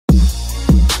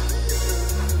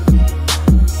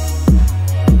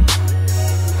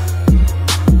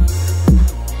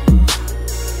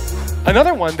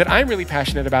Another one that I'm really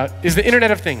passionate about is the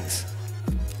Internet of Things.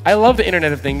 I love the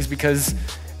Internet of Things because,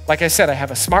 like I said, I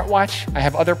have a smartwatch, I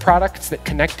have other products that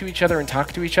connect to each other and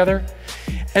talk to each other.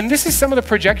 And this is some of the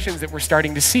projections that we're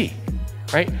starting to see,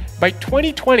 right? By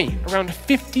 2020, around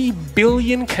 50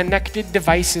 billion connected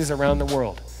devices around the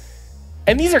world.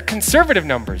 And these are conservative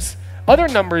numbers. Other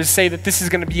numbers say that this is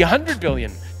going to be 100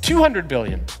 billion, 200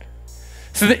 billion.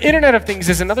 So the Internet of Things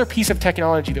is another piece of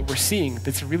technology that we're seeing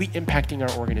that's really impacting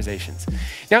our organizations.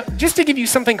 Now, just to give you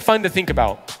something fun to think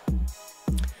about,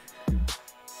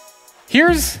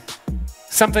 here's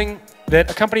something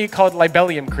that a company called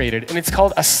Libelium created, and it's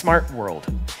called a smart world.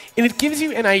 And it gives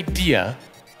you an idea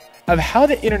of how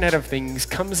the Internet of Things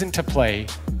comes into play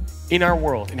in our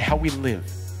world and how we live.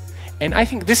 And I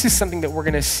think this is something that we're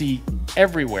going to see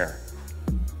everywhere,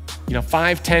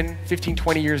 5, 10, 15,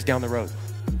 20 years down the road.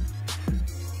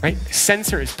 Right?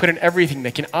 Sensors put in everything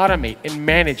that can automate and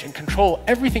manage and control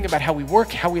everything about how we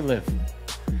work, how we live.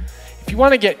 If you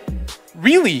want to get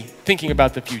really thinking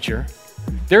about the future,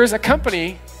 there is a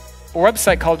company or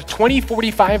website called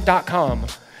 2045.com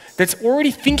that's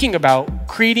already thinking about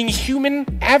creating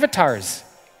human avatars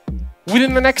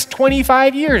within the next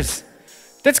 25 years.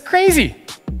 That's crazy.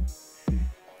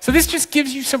 So this just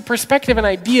gives you some perspective and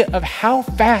idea of how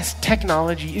fast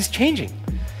technology is changing.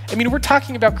 I mean, we're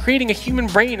talking about creating a human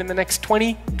brain in the next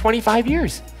 20, 25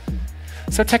 years.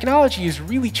 So technology is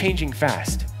really changing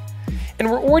fast.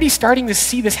 And we're already starting to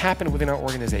see this happen within our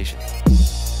organizations.